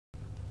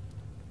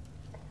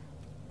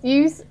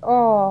Use.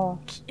 Oh.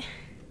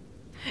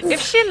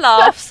 If she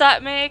laughs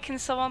at me, can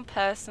someone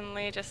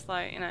personally just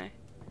like, you know,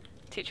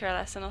 teach her a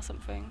lesson or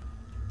something?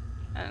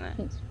 I don't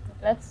know.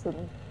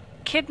 Lesson.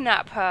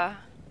 Kidnap her.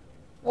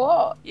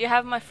 What? You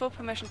have my full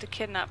permission to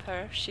kidnap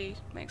her if she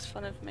makes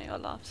fun of me or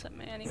laughs at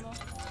me anymore.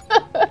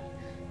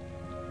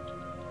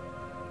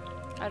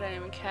 I don't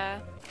even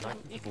care.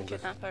 You can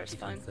kidnap her, it's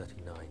fine.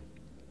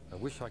 I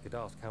wish I could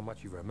ask how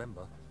much you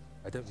remember.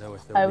 I don't know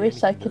if I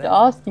wish I could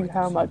ask you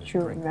how much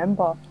you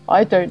remember.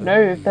 I don't know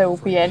if there will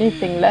be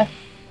anything left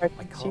for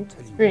you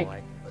to drink.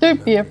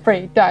 Don't be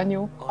afraid,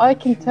 Daniel. I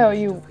can tell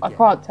you, I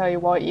can't tell you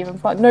why even,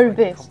 but know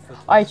this,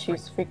 I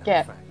choose to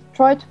forget.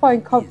 Try to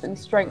find comfort and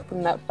strength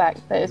in that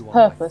fact. There is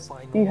purpose.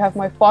 You have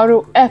my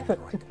final effort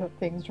to put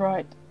things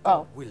right.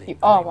 Oh, you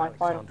are my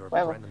final,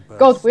 whatever.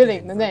 God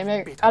willing, the name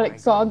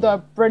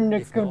Alexander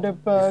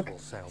Brennikenberg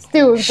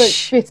still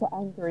invokes bitter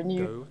anger in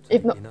you.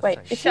 If not, wait,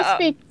 is she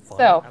speaking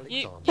herself?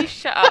 You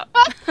shut up.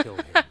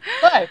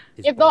 No,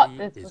 if not,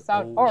 this will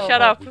sound horrible.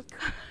 Shut up.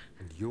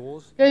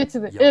 Go to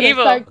the inner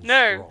Evil, sanctum.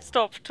 no,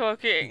 stop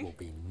talking.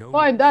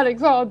 Find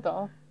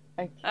Alexander.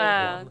 I'm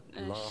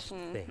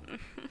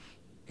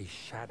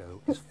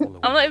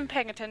not even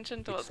paying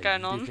attention to what's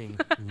going on.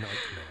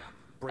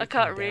 I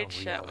can't read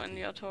shit when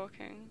you're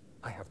talking.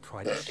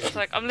 It's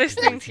like, I'm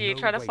listening to you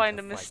try to find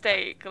a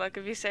mistake, like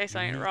if you say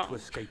something wrong,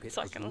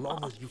 so I can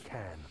laugh.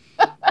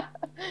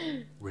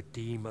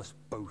 Redeem us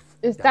both.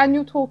 Is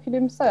Daniel talking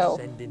himself?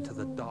 Descend into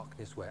the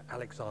darkness where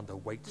Alexander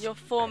waits. Your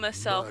former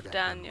self,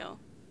 Daniel.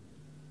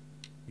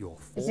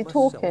 Is he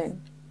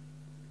talking?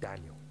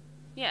 Daniel.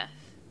 Yes,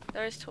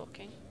 there is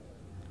talking.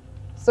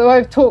 So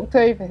I've talked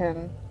over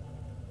him.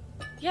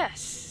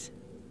 Yes.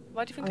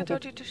 Why do you think I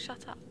told you to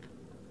shut up?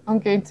 I'm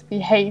going to be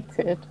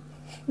hated.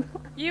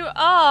 You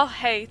are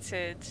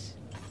hated.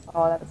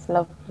 Oh, that's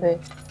lovely.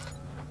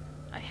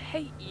 I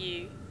hate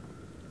you.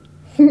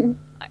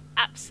 I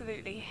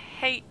absolutely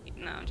hate you.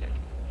 No, I'm joking.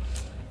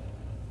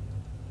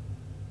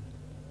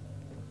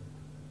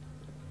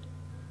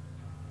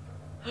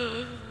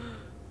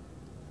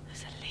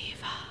 There's a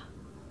lever.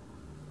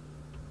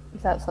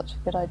 Is that such a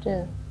good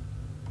idea?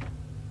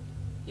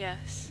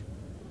 Yes.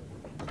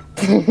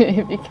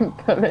 If you can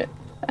pull it.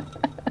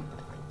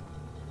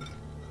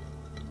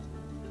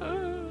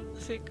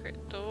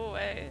 Secret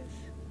doorways.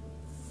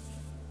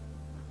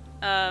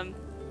 Can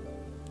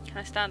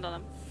I stand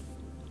on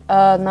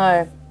them?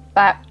 No.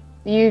 That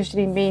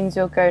usually means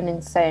you're going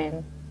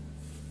insane.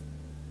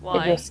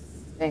 Why? If you're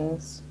seeing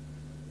things.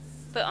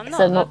 But I'm not.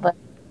 They're not there.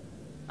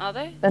 Are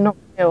they? They're not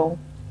real.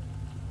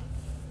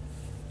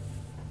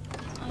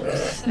 I'm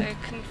so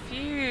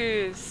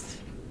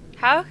confused.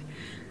 How?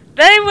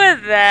 They were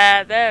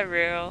there. They're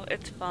real.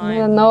 It's fine.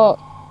 They're not.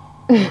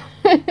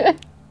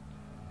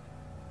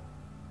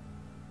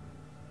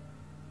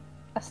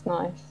 That's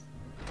nice.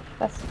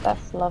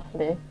 That's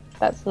lovely.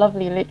 That's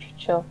lovely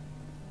literature.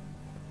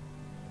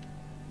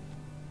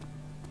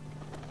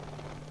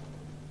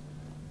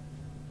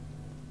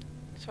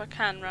 So I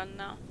can run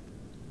now.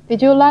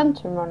 Did your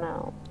lantern run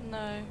out? No,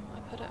 I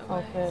put it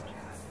away. Oh, good.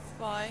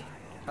 Why?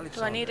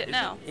 Do I need it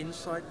now?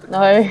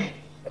 No.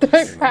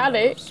 Don't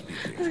panic.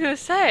 I was gonna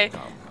say,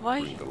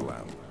 why? Bring the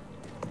lamp.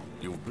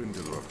 You've been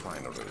to the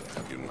refinery,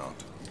 have you not?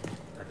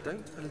 I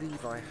don't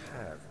believe I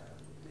have.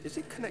 Is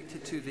it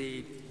connected to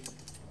the...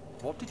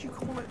 what did you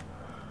call it?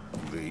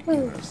 The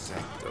inner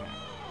sanctum.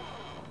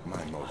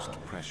 My most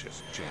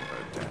precious chamber,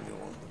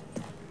 Daniel.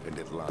 And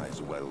it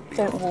lies well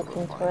beyond the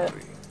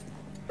refinery.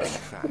 In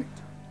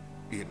fact,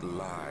 it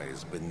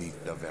lies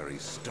beneath the very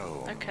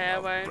stone. Okay, I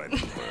won't.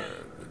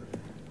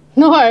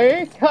 No,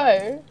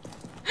 go.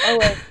 Oh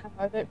wait,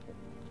 I don't.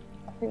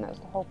 I think that's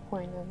the whole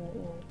point, isn't it?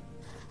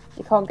 Yeah.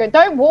 You can't go.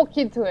 Don't walk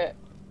into it.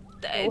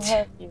 It will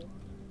hurt you.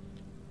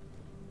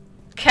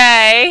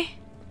 Okay.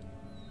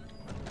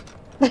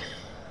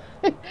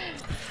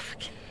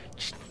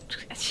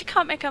 She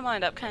can't make her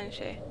mind up, can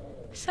she?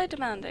 She's so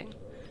demanding.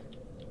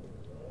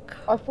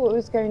 I thought it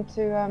was going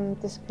to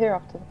disappear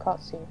after the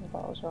cutscene, but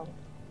I was wrong.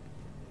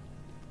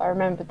 I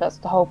remembered that's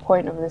the whole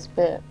point of this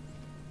bit.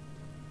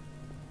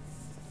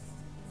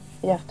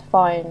 You have to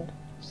find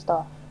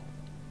stuff.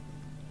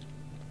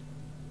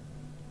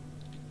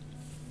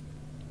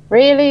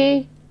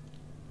 Really?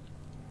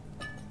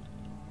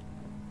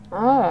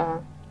 Ah,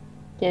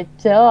 good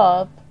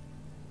job.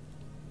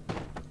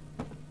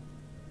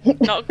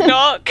 Knock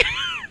knock.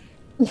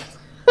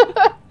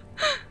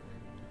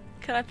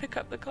 Can I pick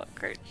up the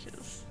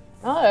cockroaches?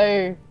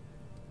 No.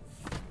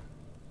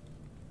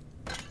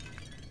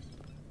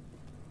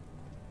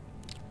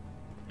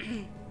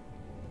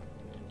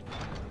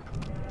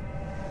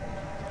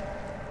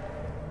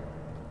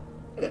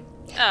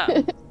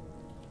 Oh.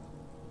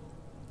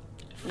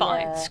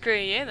 Fine, Yeah. screw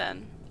you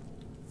then.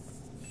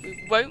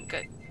 We won't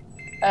go.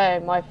 Oh,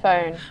 my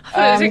phone. I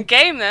thought it was in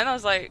game then, I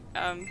was like,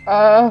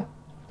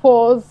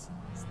 Pause.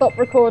 Stop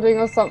recording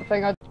or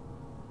something.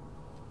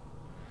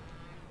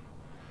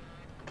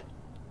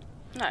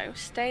 No,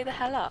 stay the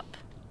hell up.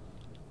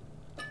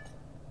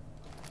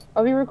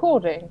 Are we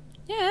recording?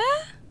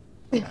 Yeah?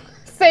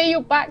 Say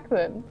you're back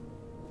then.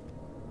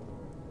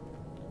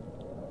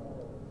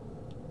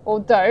 Or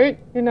don't,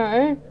 you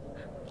know.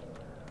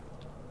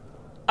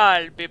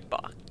 I'll be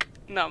back.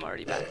 No, I'm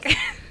already back.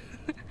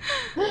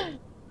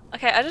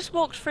 Okay, I just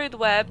walked through the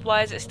web.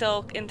 Why is it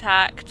still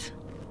intact?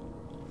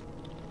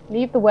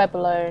 Leave the web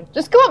alone.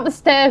 Just go up the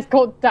stairs,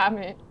 god damn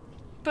it.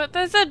 But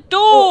there's a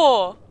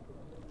door!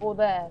 Or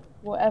there.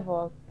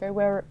 Whatever. Go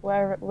where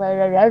there.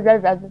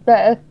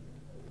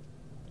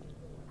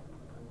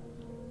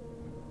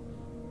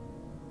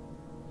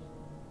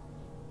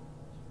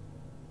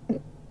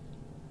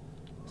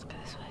 Let's go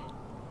this way.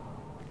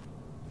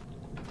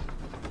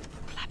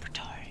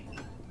 Laboratory.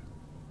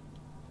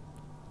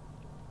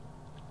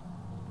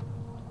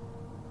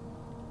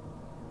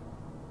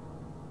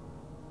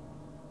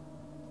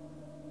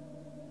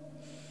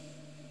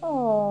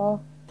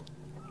 Oh.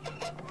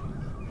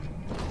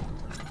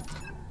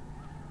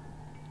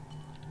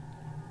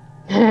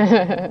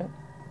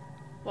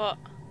 What?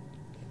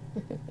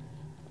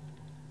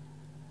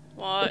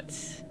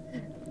 What?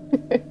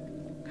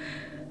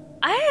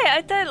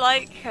 I don't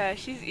like her.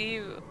 She's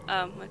evil.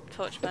 My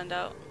torch burned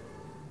out.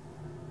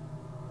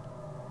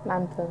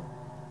 Lantern.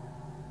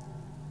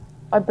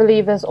 I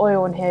believe there's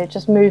oil in here.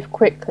 Just move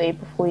quickly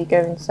before you go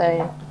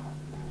insane.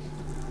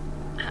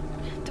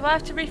 Do I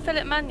have to refill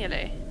it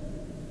manually?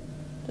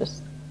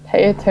 Just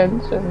pay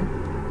attention.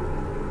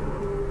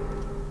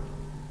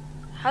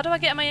 How do I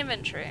get in my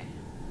inventory?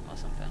 Or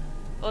something?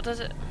 Or does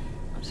it...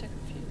 I'm so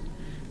confused.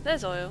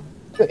 There's oil.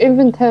 Your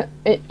inventory.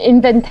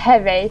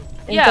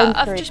 Yeah,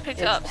 I've just picked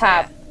it up.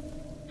 Tab. So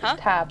huh?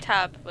 Tab.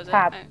 Tab, was it?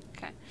 Tab. Oh,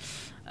 okay.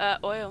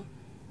 Oil.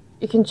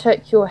 You can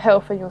check your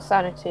health and your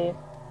sanity.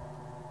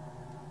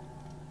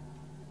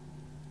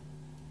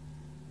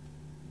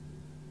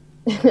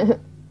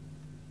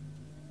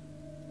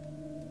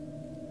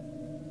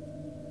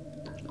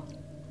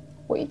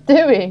 What are you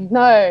doing?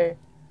 No.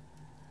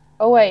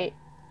 Oh wait.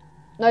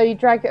 No, you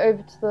drag it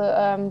over to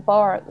the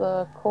bar at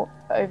the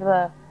over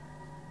there.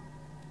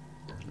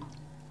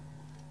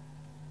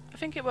 I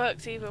think it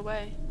works either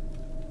way.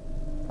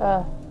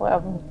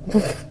 Whatever.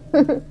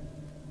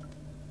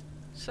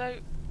 So,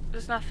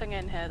 there's nothing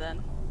in here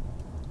then.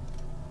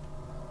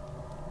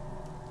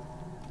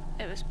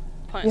 It was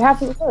pointless. You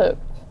haven't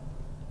looked.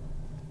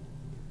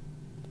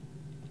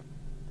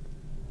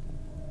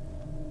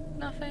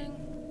 Nothing.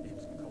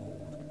 It's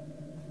cold.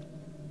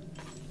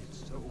 It's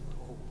so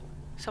cold.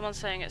 Someone's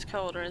saying it's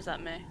cold, or is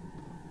that me?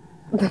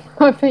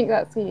 I think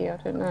that's you, I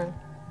don't know.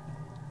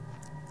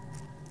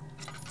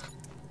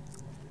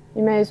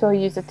 You may as well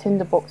use a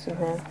tinderbox in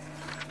here.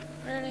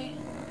 Really?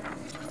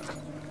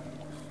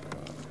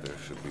 There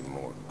should be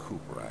more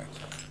cooperite.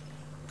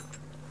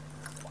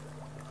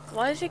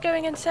 Why is he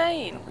going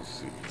insane? Let me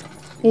see.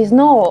 He's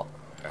not.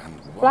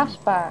 And one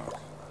Flashback.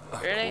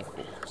 Really?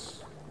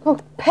 horse. Oh,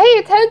 pay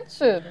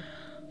attention!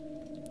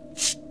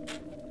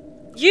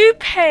 You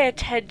pay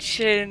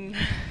attention!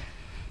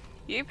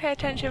 You pay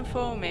attention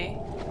for me.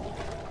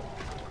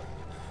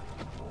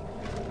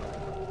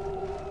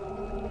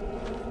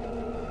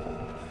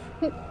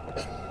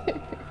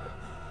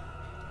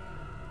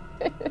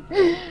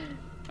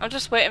 I'm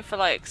just waiting for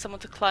like someone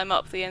to climb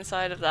up the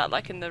inside of that,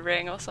 like in the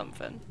ring or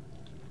something.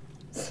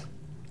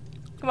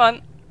 Come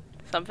on,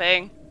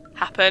 something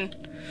happen.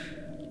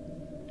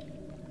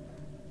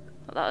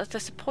 Well, that was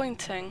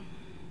disappointing.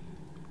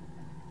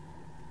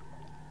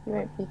 You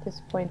won't be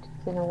disappointed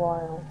in a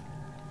while.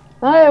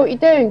 No, what are you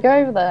doing? Go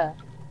over there.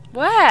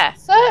 Where?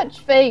 Search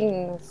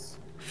things!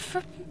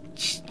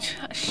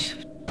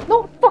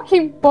 Not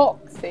fucking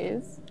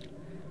boxes!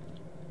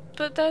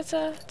 But there's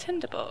a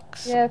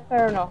tinderbox. Yeah,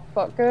 fair enough,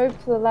 but go over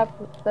to the lab,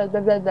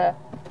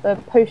 the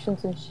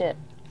potions and shit.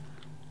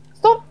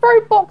 Stop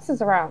throwing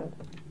boxes around!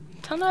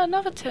 Oh no,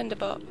 another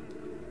tinderbox.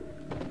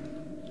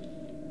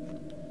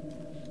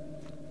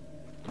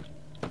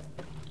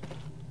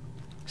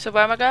 So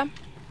where am I going?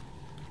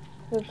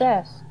 The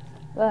desk.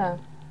 There.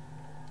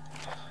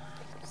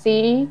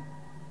 See?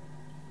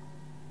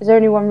 Is there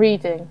anyone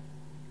reading?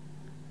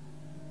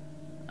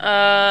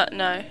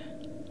 No.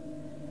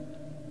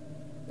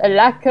 A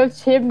lack of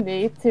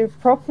chimney to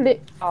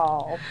properly...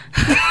 Oh.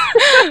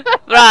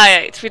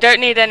 Right, we don't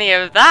need any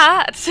of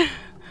that.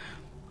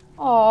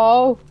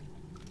 Oh.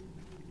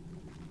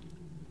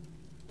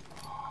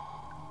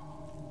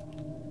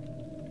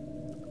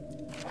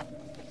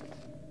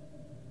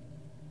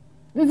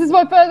 This is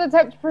my first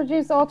attempt to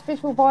produce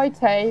artificial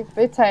vitae,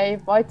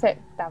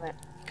 damn it.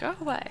 Go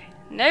away.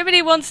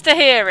 Nobody wants to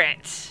hear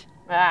it.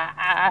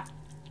 I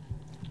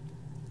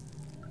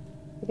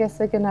guess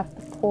they're gonna have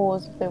to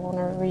pause if they want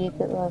to read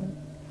it then.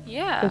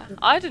 Yeah,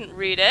 I didn't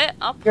read it.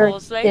 I'll You're a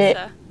pause dick.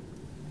 later.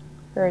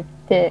 You're a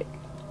dick.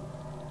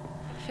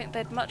 I think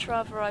they'd much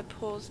rather I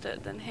paused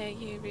it than hear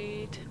you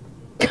read.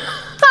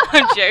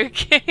 I'm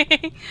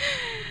joking.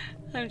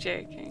 I'm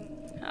joking.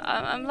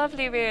 I'm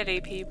lovely really,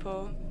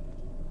 people.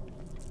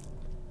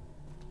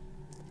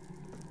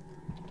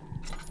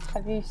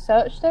 Have you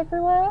searched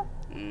everywhere?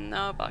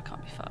 No, but I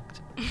can't be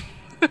fucked.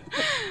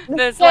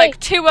 There's like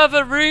 2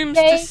 other rooms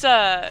to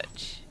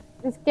search.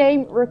 This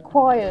game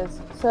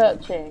requires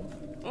searching.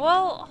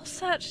 Well, I'll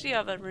search the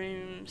other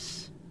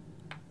rooms.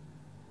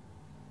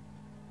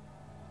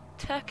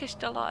 Turkish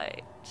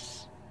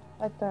delights.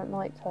 I don't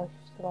like Turkish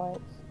delights.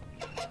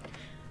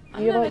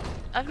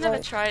 I've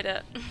never tried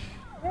it.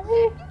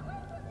 Really?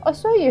 I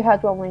saw you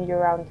had one when you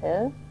were around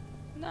here.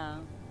 No.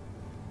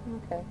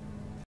 Okay.